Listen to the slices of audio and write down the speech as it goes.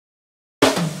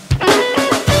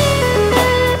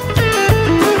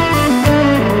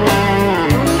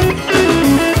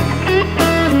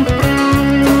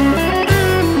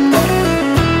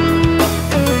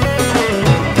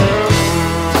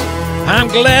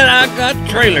glad I got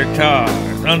trailer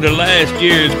tires under last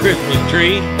year's Christmas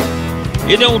tree.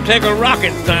 It don't take a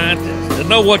rocket scientist to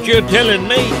know what you're telling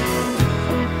me.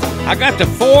 I got the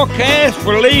forecast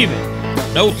for leaving.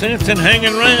 No sense in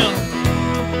hanging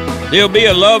around. There'll be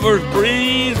a lover's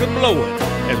breeze a-blowing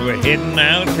as we're heading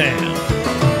out of town.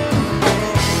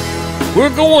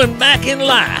 We're going back in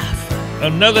life,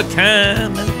 another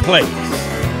time and place.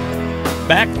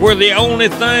 Back where the only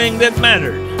thing that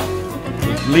mattered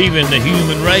was leaving the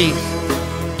human race.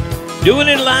 Doing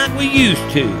it like we used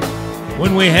to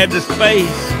when we had the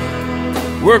space.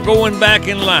 We're going back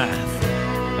in life,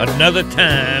 another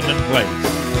time and place.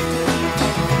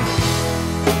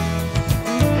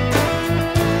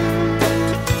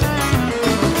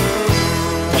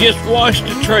 Just washed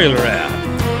the trailer out.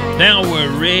 Now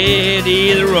we're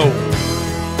ready to roll.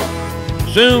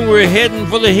 Soon we're heading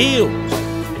for the hills.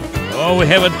 Oh, we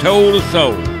haven't told a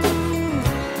soul.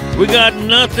 We got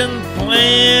nothing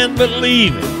planned but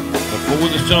leaving before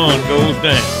the sun goes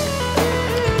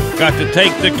down. Got to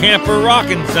take the camper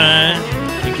rocking sign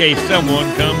in case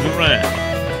someone comes around.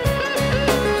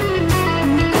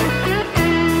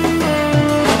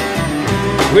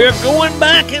 We're going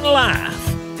back in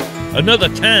life, another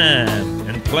time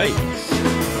and place.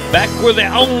 Back where the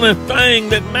only thing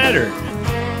that mattered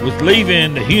was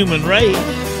leaving the human race.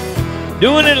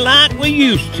 Doing it like we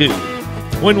used to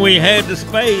when we had the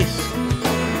space.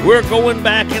 We're going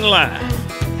back in life,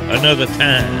 another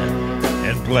time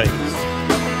and place.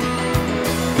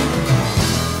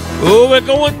 Oh, we're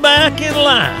going back in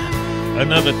life,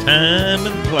 another time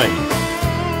and place.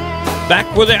 Back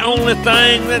where the only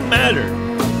thing that mattered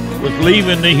was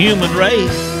leaving the human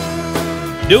race.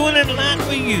 Doing it like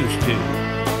we used to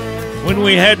when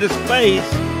we had the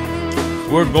space.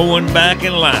 We're going back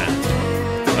in life,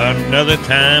 another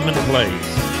time and place.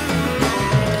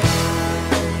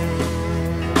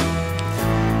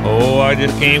 Oh, I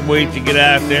just can't wait to get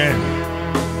out there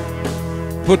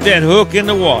and put that hook in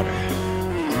the water.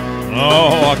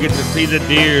 Oh, I get to see the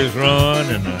deers run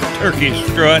and the turkeys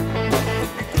strut.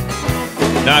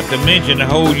 Not to mention to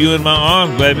hold you in my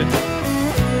arms, baby.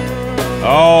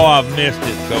 Oh, I've missed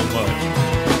it so much.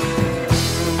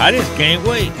 I just can't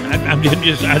wait. I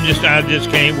just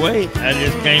can't wait. I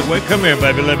just can't wait. Come here,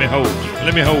 baby. Let me hold you.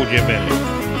 Let me hold you a minute.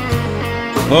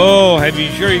 Oh, have you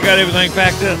sure you got everything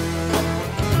packed up?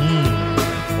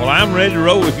 Well, I'm ready to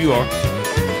roll if you are.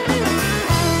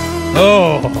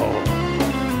 Oh,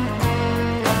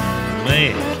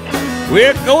 man.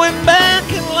 We're going back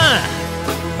in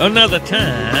life, another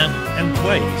time and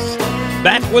place.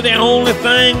 Back where the only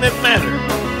thing that mattered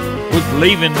was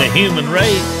leaving the human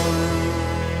race.